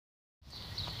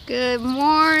Good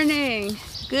morning,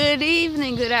 good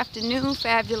evening, good afternoon,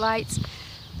 Fabulites.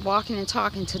 Walking and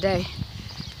talking today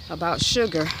about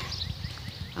sugar.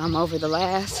 Over the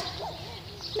last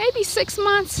maybe 6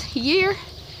 months, year,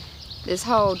 this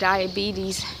whole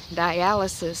diabetes,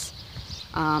 dialysis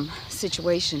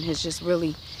situation has just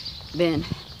really been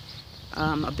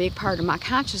a big part of my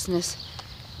consciousness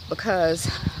because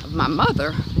of my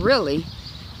mother, really.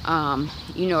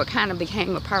 It kind of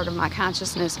became a part of my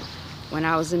consciousness when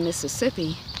I was in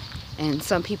Mississippi, and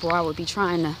some people I would be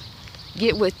trying to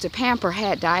get with to pamper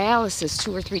had dialysis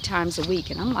 2 or 3 times a week,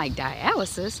 and I'm like,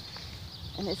 dialysis?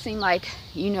 And it seemed like,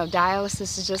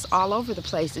 dialysis is just all over the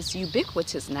place. It's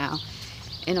ubiquitous now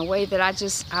in a way that I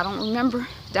don't remember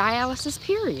dialysis,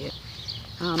 period.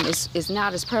 It's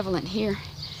not as prevalent here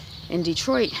in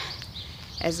Detroit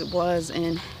as it was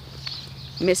in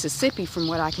Mississippi, from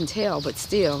what I can tell, but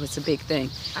still, it's a big thing.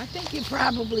 I think it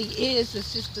probably is.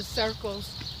 It's just the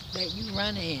circles that you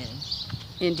run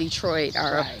in Detroit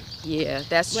are, right. Yeah,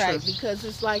 that's right, true. because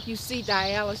it's like you see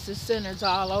dialysis centers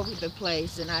all over the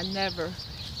place, and I never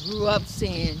grew up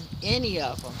seeing any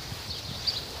of them.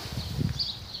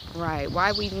 Right,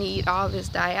 why we need all this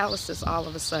dialysis all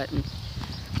of a sudden.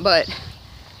 But,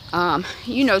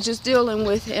 just dealing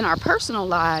with in our personal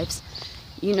lives,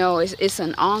 it's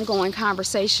an ongoing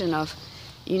conversation of,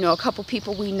 a couple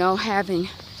people we know having,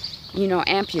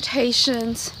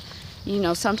 amputations,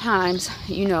 sometimes,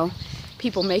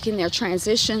 people making their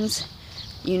transitions,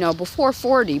 before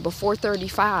 40, before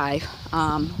 35,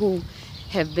 who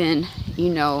have been,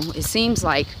 it seems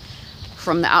like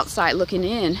from the outside looking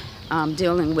in,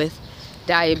 dealing with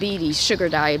diabetes, sugar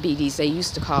diabetes, they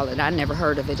used to call it. I never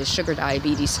heard of it as sugar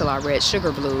diabetes till I read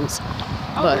Sugar Blues.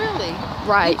 Oh, but, really?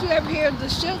 Right. Did you ever hear of the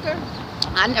sugar?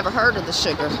 I never heard of the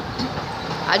sugar.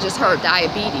 I just heard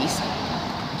diabetes.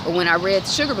 But when I read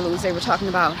Sugar Blues, they were talking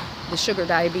about the sugar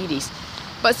diabetes.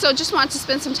 But so just wanted to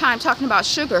spend some time talking about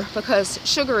sugar, because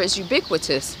sugar is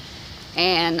ubiquitous.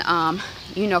 And,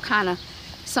 kind of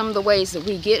some of the ways that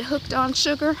we get hooked on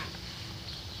sugar.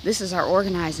 This is our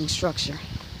organizing structure.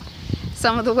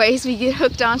 Some of the ways we get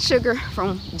hooked on sugar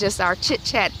from just our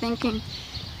chit-chat thinking.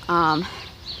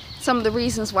 Some of the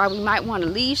reasons why we might want to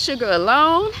leave sugar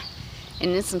alone.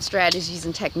 And then some strategies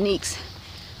and techniques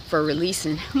for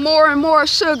releasing more and more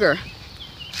sugar.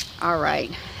 All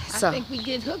right. So I think we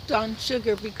get hooked on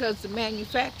sugar because the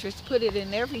manufacturers put it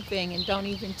in everything and don't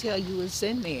even tell you it's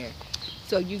in there.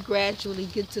 So you gradually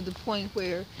get to the point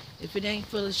where if it ain't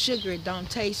full of sugar, it don't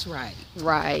taste right.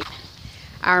 Right.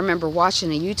 I remember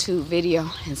watching a YouTube video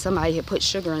and somebody had put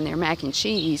sugar in their mac and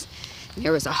cheese. And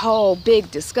there was a whole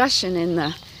big discussion in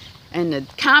the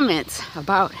comments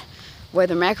about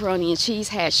whether macaroni and cheese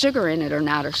had sugar in it or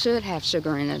not, or should have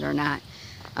sugar in it or not.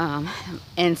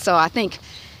 And so I think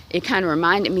it kind of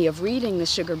reminded me of reading the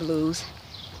Sugar Blues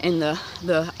and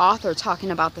the author talking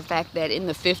about the fact that in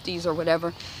the 50s or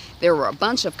whatever, there were a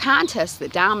bunch of contests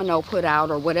that Domino put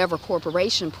out, or whatever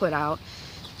corporation put out,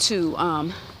 to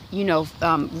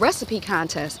recipe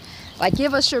contests. Like,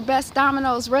 give us your best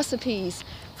Domino's recipes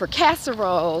for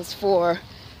casseroles, for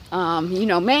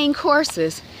main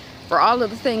courses, for all of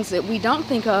the things that we don't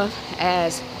think of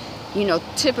as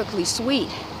typically sweet.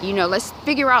 Let's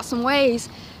figure out some ways,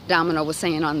 Domino was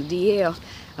saying on the DL,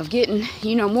 of getting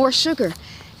more sugar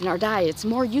in our diets,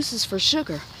 more uses for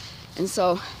sugar. And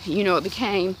so it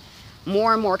became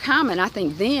more and more common, I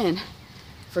think, then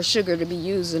for sugar to be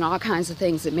used in all kinds of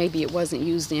things that maybe it wasn't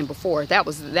used in before. That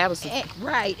was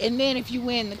right. And then if you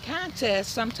win the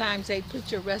contest, sometimes they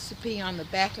put your recipe on the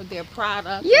back of their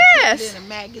product. Yes. Put it in a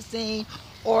magazine,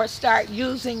 or start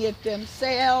using it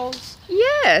themselves.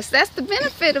 Yes, that's the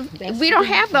benefit of. We don't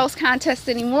have those contests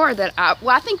anymore.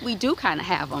 I think we do kind of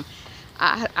have them.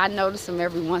 I notice them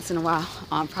every once in a while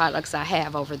on products I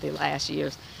have over the last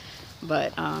years.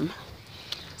 But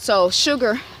so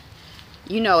sugar,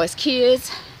 as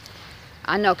kids,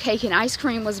 I know cake and ice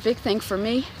cream was a big thing for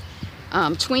me.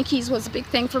 Twinkies was a big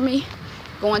thing for me.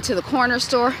 Going to the corner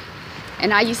store,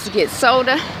 and I used to get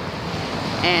soda,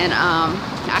 and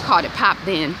I called it pop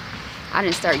then. I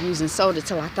didn't start using soda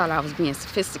till I thought I was being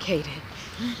sophisticated.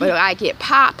 But I get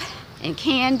pop and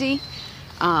candy.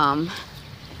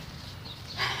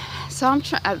 So I'm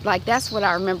like, that's what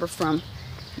I remember from,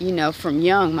 from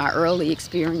young, my early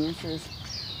experiences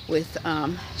with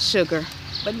sugar.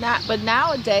 But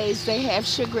nowadays they have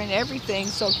sugar in everything,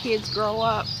 so kids grow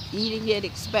up eating it,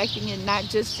 expecting it, not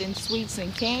just in sweets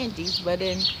and candies, but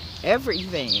in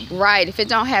everything. Right. If it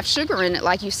don't have sugar in it,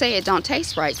 like you say, it don't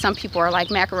taste right. Some people are like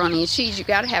macaroni and cheese. You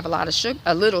got to have a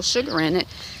little sugar in it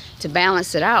to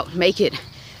balance it out, make it,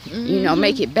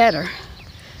 make it better.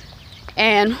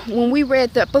 And when we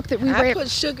read the book that we read, I put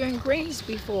sugar in greens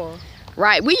before.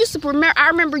 right? We used to remember. I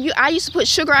remember you. I used to put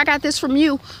sugar. I got this from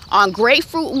you on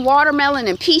grapefruit and watermelon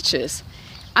and peaches.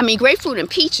 I mean, grapefruit and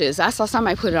peaches. I saw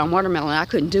somebody put it on watermelon. I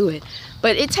couldn't do it,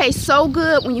 but it tastes so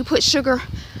good when you put sugar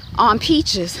on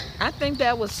peaches. I think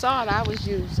that was salt I was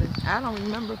using. I don't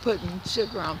remember putting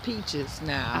sugar on peaches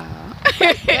now.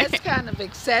 That's kind of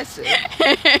excessive.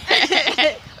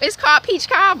 It's called peach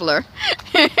cobbler.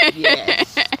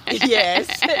 Yes.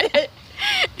 Yes.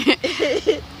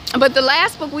 But the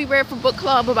last book we read for book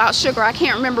club about sugar, I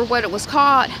can't remember what it was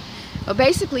called, but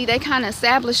basically they kind of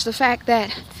established the fact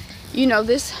that, you know,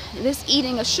 this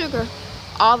eating of sugar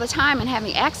all the time and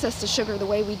having access to sugar the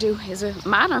way we do is a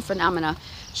modern phenomenon.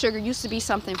 Sugar used to be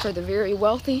something for the very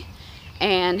wealthy,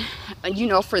 and, you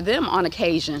know, for them on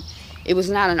occasion. It was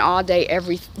not an all day,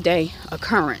 every day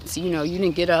occurrence. You know, you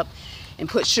didn't get up and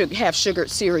put sugar, have sugared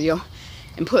cereal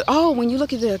and put, oh, when you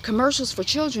look at the commercials for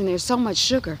children, there's so much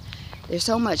sugar. There's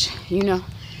so much, you know.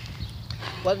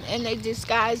 Well, and they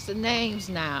disguise the names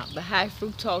now. The high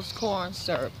fructose corn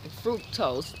syrup, the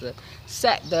fructose,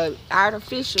 the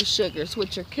artificial sugars,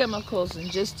 which are chemicals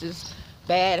and just as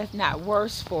bad, if not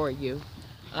worse, for you.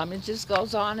 It just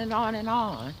goes on and on and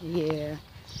on. Yeah.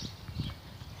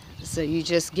 So you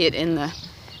just get in the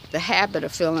habit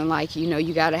of feeling like, you know,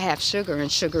 you got to have sugar,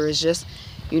 and sugar is just,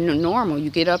 you know, normal. You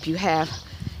get up, you have,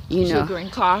 you know, sugar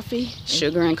and coffee.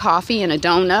 Sugar and coffee and a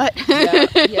donut.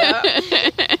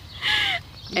 Yeah.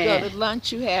 You go to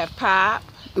lunch, you have pop.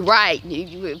 Right.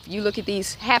 If you look at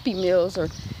these Happy Meals or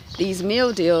these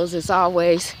meal deals, it's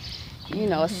always, you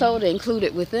know, a soda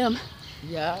included with them.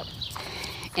 Yep.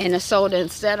 And a soda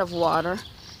instead of water,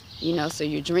 you know, so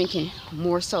you're drinking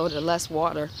more soda, less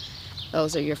water.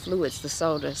 Those are your fluids, the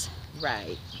sodas.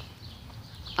 Right.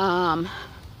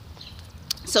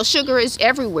 So sugar is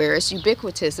everywhere. It's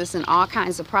ubiquitous. It's in all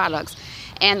kinds of products.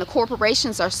 And the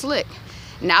corporations are slick.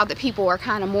 Now that people are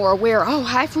kind of more aware, oh,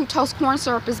 high fructose corn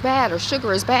syrup is bad or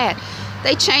sugar is bad,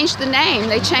 they changed the name.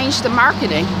 They changed the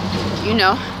marketing, you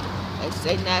know. They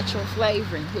say natural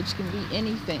flavoring, which can be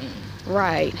anything.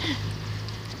 Right.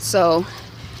 So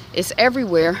it's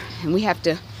everywhere, and we have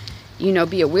to, you know,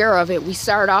 be aware of it. We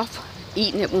start off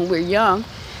eating it when we're young.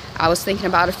 I was thinking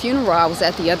about a funeral I was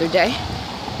at the other day,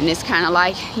 and it's kind of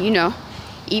like, you know,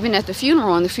 even at the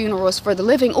funeral, and the funeral is for the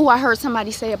living. Oh, I heard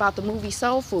somebody say about the movie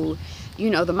Soul Food, you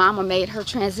know, the mama made her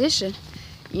transition,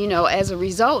 you know, as a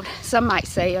result, some might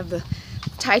say, of the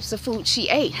types of food she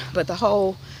ate. But the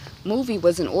whole movie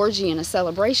was an orgy and a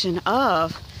celebration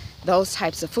of those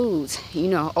types of foods, you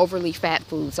know, overly fat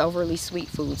foods, overly sweet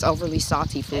foods, overly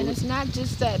salty foods. And it's not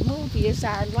just that movie, it's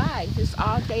our life. It's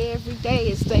all day, every day.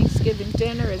 It's Thanksgiving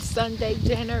dinner, it's Sunday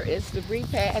dinner, it's the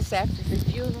repast after the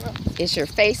funeral. It's your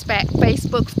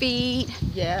Facebook feed.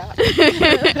 Yeah.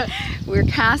 We're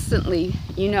constantly,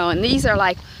 you know, and these are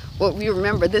like what we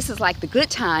remember. This is like the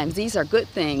good times. These are good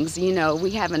things, you know.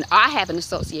 I have an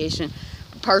association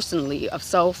personally of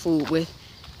soul food with,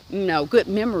 you know, good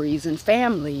memories and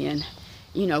family and,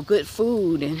 you know, good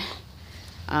food and,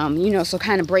 you know, so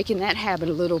kind of breaking that habit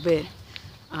a little bit.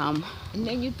 And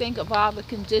then you think of all the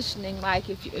conditioning, like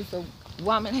if a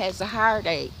woman has a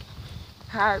heartbreak,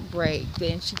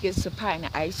 then she gets a pint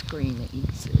of ice cream and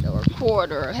eats it, or a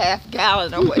quarter or half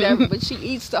gallon or whatever, but she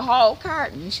eats the whole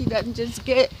carton. She doesn't just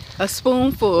get a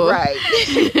spoonful. Right.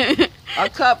 A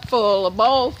cupful, a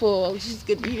bowl full. She's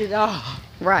going to eat it all.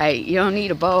 Right, you don't need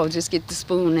a bowl, just get the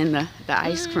spoon and the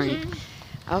ice cream.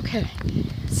 Okay,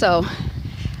 so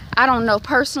I don't know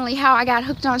personally how I got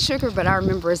hooked on sugar, but I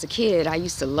remember as a kid I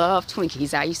used to love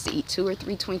Twinkies. I used to eat 2 or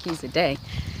 3 Twinkies a day.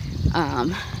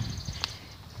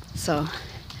 So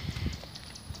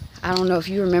I don't know if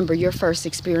you remember your first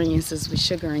experiences with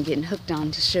sugar and getting hooked on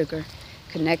to sugar,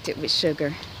 connected with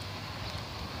sugar.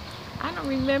 I don't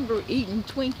remember eating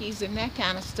Twinkies and that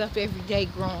kind of stuff every day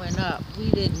growing up. We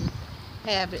didn't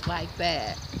have it like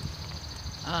that.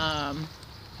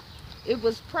 It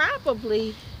was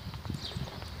probably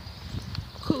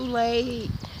Kool-Aid.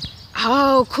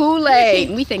 Oh, Kool-Aid.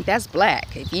 We think that's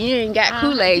black. If you ain't got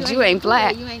Kool-Aid, you ain't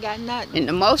black. You ain't got nothing. And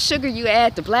the more sugar you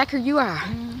add, the blacker you are.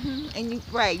 And you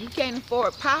can't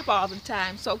afford pop all the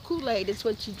time, so Kool-Aid is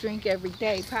what you drink every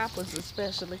day. Pop was a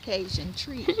special occasion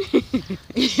treat.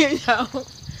 You know.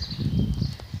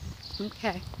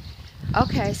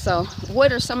 Okay, so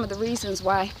what are some of the reasons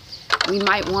why we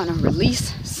might want to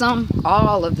release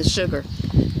all of the sugar?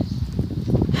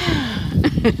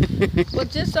 Well,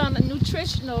 just on a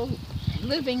nutritional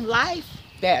living life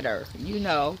better, you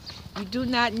know. You do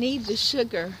not need the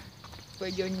sugar for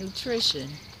your nutrition.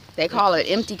 They call it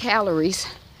empty calories.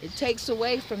 It takes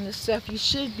away from the stuff you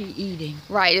should be eating.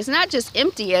 Right. It's not just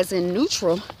empty as in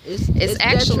neutral. It's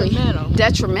actually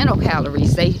detrimental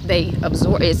calories. They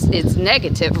absorb. It's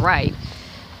negative, right?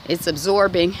 It's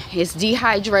absorbing. It's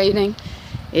dehydrating.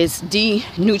 It's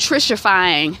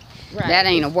denutrifying. Right. That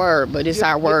ain't a word, but it's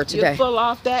our word today. You're full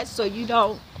off that, so you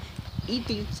don't eat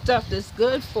the stuff that's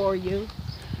good for you.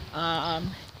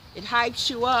 It hypes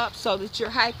you up so that you're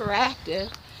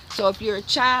hyperactive. So if you're a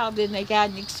child, then they got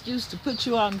an excuse to put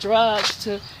you on drugs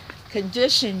to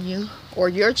condition you. Or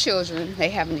your children, they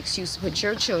have an excuse to put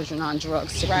your children on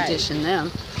drugs to condition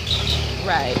them.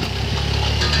 Right.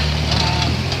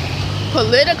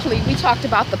 Politically, we talked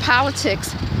about the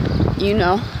politics, you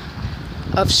know,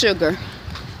 of sugar.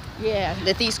 Yeah.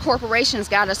 That these corporations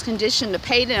got us conditioned to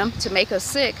pay them to make us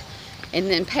sick, and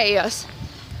then pay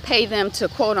them to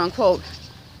quote unquote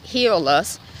heal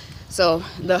us. So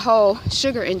the whole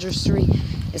sugar industry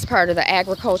is part of the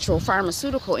agricultural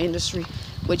pharmaceutical industry,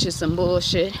 which is some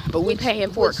bullshit. But we paying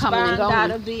for it coming and going.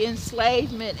 Out of the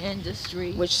enslavement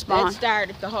industry, which spawned, that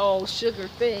started the whole sugar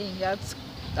thing. That's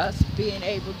us being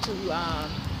able to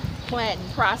plant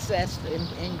and process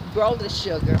and grow the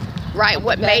sugar. Right.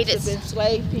 What made it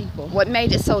enslaved people? What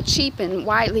made it so cheap and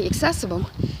widely accessible?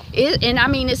 And I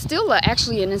mean, it's still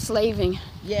actually an enslaving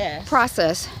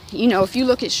process. You know, if you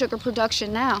look at sugar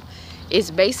production now, it's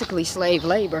basically slave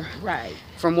labor. Right.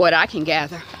 From what I can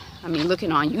gather. I mean,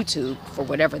 looking on YouTube for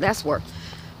whatever that's worth.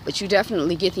 But you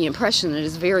definitely get the impression that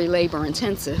it's very labor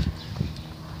intensive.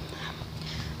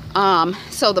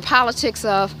 So the politics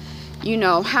of, you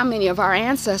know, how many of our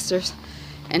ancestors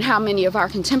and how many of our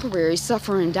contemporaries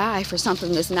suffer and die for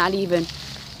something that's not even,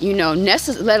 you know,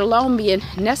 let alone being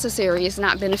necessary, it's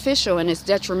not beneficial, and it's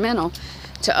detrimental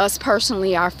to us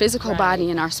personally, our physical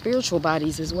body and our spiritual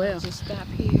bodies as well. Just stop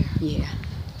here. Yeah.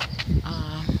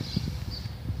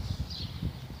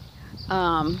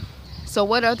 So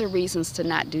what other reasons to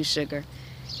not do sugar?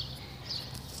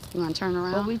 You want to turn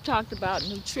around? Well, we've talked about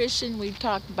nutrition. We've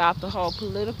talked about the whole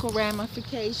political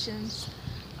ramifications.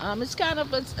 It's kind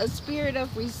of a spirit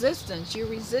of resistance. You're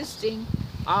resisting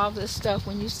all this stuff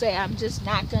when you say, I'm just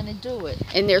not going to do it.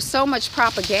 And there's so much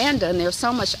propaganda, and there's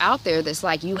so much out there that's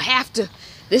like, you have to,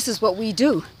 this is what we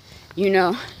do, you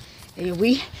know.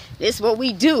 This is what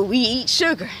we do. We eat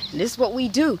sugar. This is what we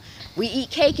do. We eat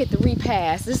cake at the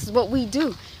repast. This is what we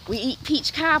do. We eat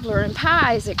peach cobbler and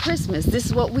pies at Christmas. This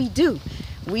is what we do.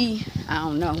 I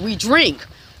don't know, we drink.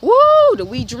 Woo, do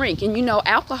we drink? And you know,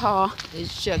 alcohol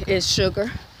is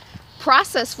sugar.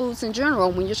 Processed foods in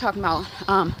general, when you're talking about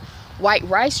white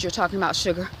rice, you're talking about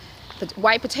sugar. But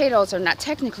white potatoes are not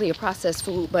technically a processed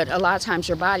food, but a lot of times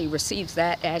your body receives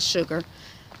that as sugar.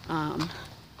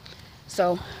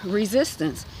 So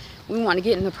resistance. We want to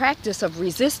get in the practice of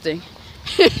resisting.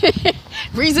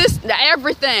 Resist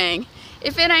everything.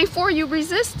 If it ain't for you,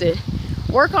 resist it.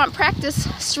 Work on practice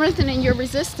strengthening your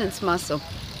resistance muscle,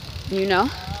 you know?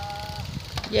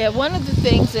 Yeah, one of the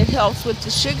things that helps with the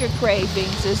sugar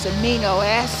cravings is amino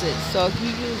acids. So if you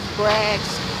use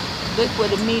Bragg's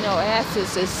liquid amino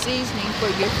acids as seasoning for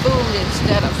your food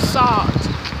instead of salt,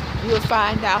 you'll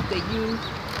find out that you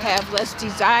have less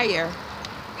desire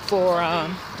for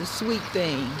the sweet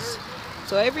things.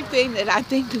 So everything that I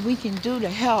think that we can do to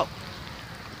help,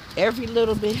 every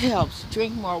little bit helps.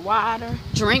 Drink more water.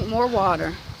 Drink more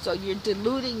water. So you're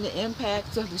diluting the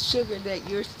impacts of the sugar that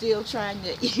you're still trying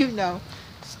to, you know,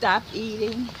 stop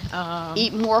eating.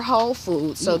 Eat more whole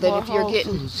foods, so that if you're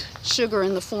getting sugar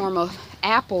in the form of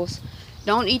apples,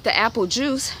 don't eat the apple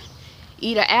juice.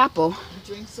 Eat an apple.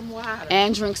 Drink some water.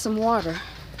 And drink some water.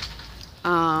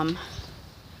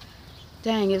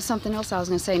 Dang, it was something else I was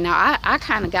going to say. Now, I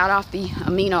kind of got off the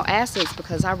amino acids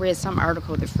because I read some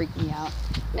article that freaked me out.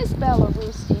 Miss Bella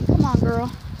Rooski, come on,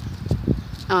 girl.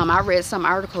 I read some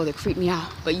article that creeped me out.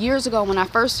 But years ago, when I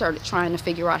first started trying to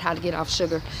figure out how to get off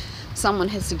sugar, someone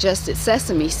had suggested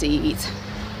sesame seeds,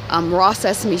 raw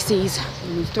sesame seeds.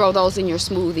 You throw those in your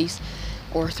smoothies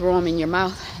or throw them in your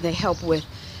mouth. They help with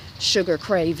sugar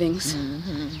cravings.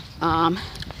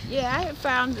 Yeah, I have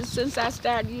found that since I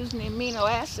started using the amino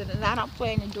acid, and I don't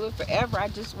plan to do it forever, I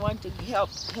just want to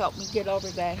help me get over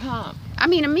that hump. I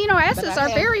mean, amino acids are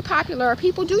very popular.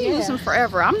 People do use them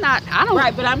forever. I don't.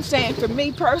 Right, but I'm saying for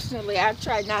me personally, I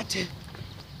try not to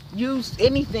use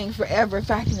anything forever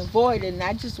if I can avoid it, and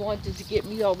I just wanted to get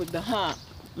me over the hump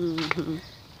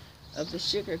of the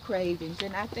sugar cravings,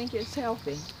 and I think it's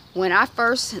helping. When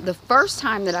the first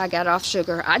time that I got off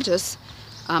sugar, I just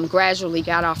gradually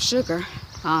got off sugar.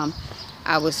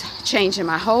 I was changing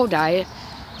my whole diet,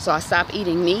 so I stopped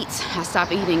eating meats, I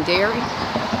stopped eating dairy,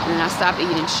 and I stopped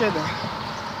eating sugar.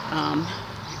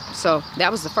 So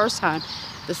that was the first time.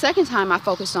 The second time I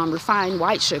focused on refined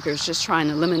white sugars, just trying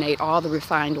to eliminate all the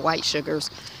refined white sugars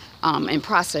and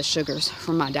processed sugars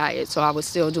from my diet. So I was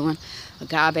still doing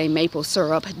agave maple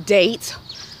syrup, dates.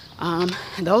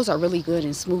 Those are really good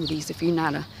in smoothies if you're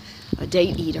not a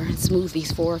date eater. In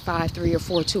smoothies, 4 or 5, 3 or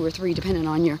 4, 2 or 3, depending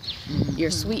on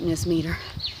your sweetness meter,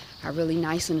 are really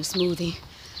nice in a smoothie.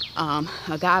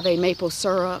 Agave maple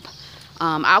syrup.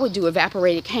 I would do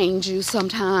evaporated cane juice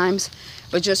sometimes,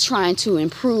 but just trying to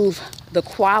improve the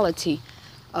quality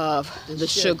of the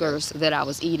sugars that I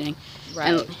was eating. Right.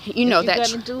 And you know, if you're that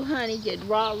gonna do honey, get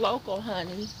raw local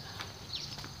honey.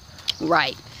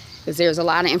 right, because there's a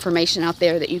lot of information out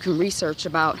there that you can research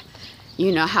about,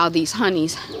 you know, how these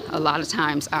honeys a lot of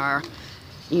times are,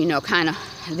 you know, kind of,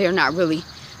 they're not really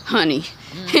honey.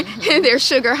 They're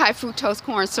sugar, high fructose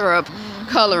corn syrup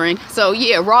coloring. So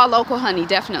yeah, raw local honey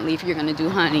definitely if you're gonna do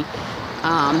honey.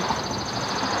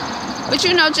 But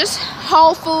you know, just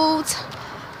whole foods,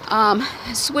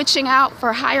 switching out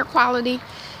for higher quality,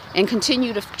 and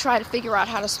continue to try to figure out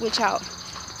how to switch out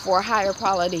for a higher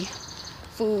quality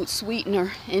food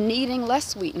sweetener and needing less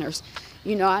sweeteners.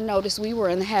 You know, I noticed we were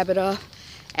in the habit of,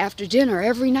 after dinner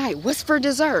every night, what's for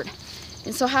dessert?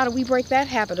 And so how do we break that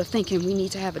habit of thinking we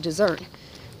need to have a dessert,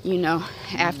 you know,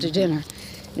 after dinner?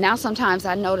 Now sometimes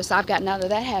I notice I've gotten out of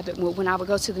that habit. When I would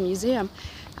go to the museum,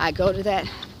 I'd go to that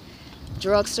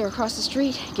drugstore across the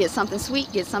street, get something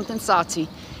sweet, get something salty.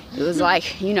 It was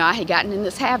like, you know, I had gotten in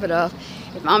this habit of,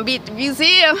 if I'm gonna be at the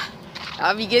museum,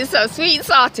 I'll be getting something sweet and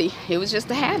salty. It was just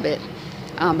a habit.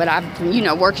 But I've been, you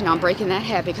know, working on breaking that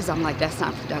habit because I'm like, that's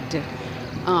not productive.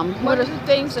 One of the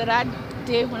things that I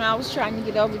did when I was trying to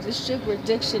get over the sugar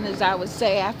addiction is I would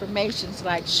say affirmations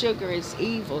like sugar is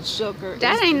evil, sugar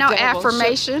that is ain't the no devil,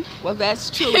 affirmation. Well,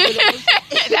 that's true. But it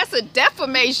was, That's a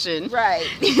defamation. right.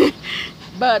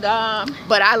 But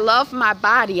I love my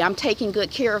body. I'm taking good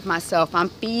care of myself. I'm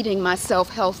feeding myself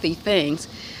healthy things.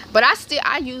 But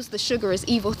I use the sugar is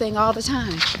evil thing all the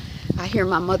time. I hear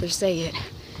my mother say it.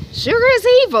 Sugar is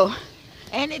evil.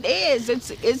 and it is.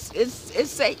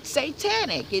 It's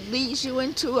satanic. It leads you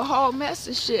into a whole mess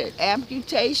of shit.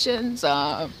 Amputations,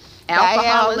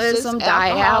 Alcoholism,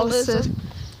 dialysis.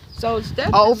 So it's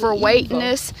definitely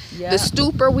Overweightness, evil. the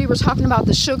stupor. We were talking about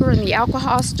the sugar and the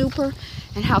alcohol stupor,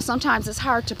 and how sometimes it's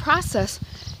hard to process,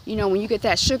 you know, when you get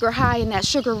that sugar high and that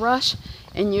sugar rush,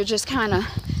 and you're just kind of,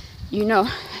 you know,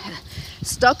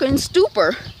 stuck in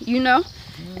stupor, you know.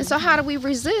 And so how do we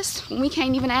resist when we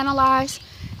can't even analyze,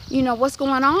 you know, what's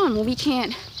going on, when we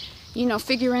can't, you know,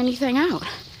 figure anything out,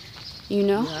 you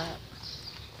know? Yeah.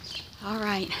 All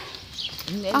right.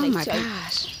 And then Oh they my tell you-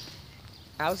 gosh.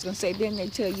 I was gonna say, then they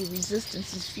tell you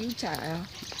resistance is futile.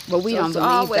 But we So don't it's believe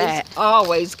always, that.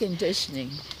 always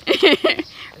conditioning.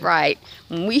 Right.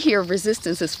 When we hear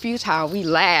resistance is futile, we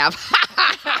laugh.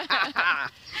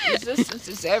 Resistance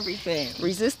is everything.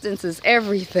 Resistance is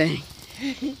everything.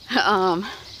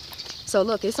 So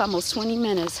look, it's almost 20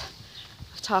 minutes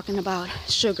talking about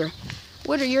sugar.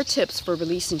 What are your tips for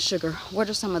releasing sugar? What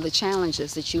are some of the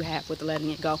challenges that you have with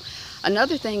letting it go?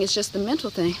 Another thing is just the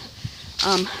mental thing.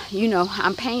 You know,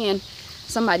 I'm paying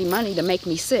somebody money to make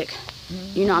me sick.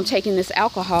 You know, I'm taking this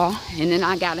alcohol and then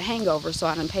I got a hangover, so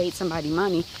I done paid somebody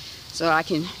money so I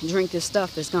can drink this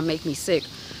stuff that's gonna make me sick.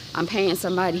 I'm paying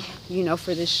somebody, you know,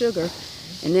 for this sugar,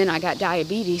 and then I got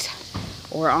diabetes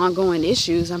or ongoing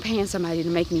issues. I'm paying somebody to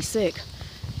make me sick,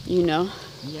 you know.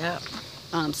 Yep.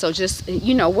 So just,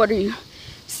 you know, what are you,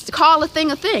 call a thing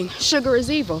a thing. Sugar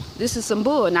is evil. This is some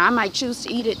bull. Now I might choose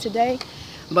to eat it today,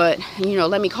 but you know,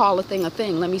 let me call a thing a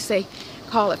thing. Let me say,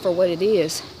 call it for what it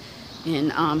is,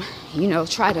 and you know,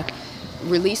 try to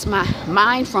release my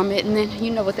mind from it. And then,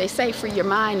 you know what they say, free your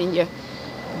mind and your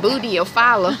booty will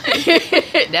follow.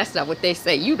 That's not what they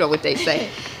say. You know what they say.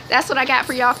 That's what I got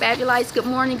for y'all fabulites. Good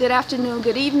morning, good afternoon,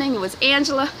 good evening. It was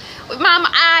Angela with Mama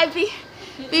Ivy.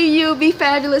 Be you, be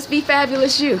fabulous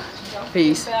you.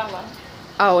 Peace. Bella.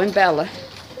 Oh, and Bella.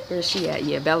 Where's she at?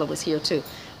 Yeah, Bella was here too.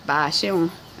 Bye. She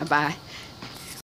don't. Bye.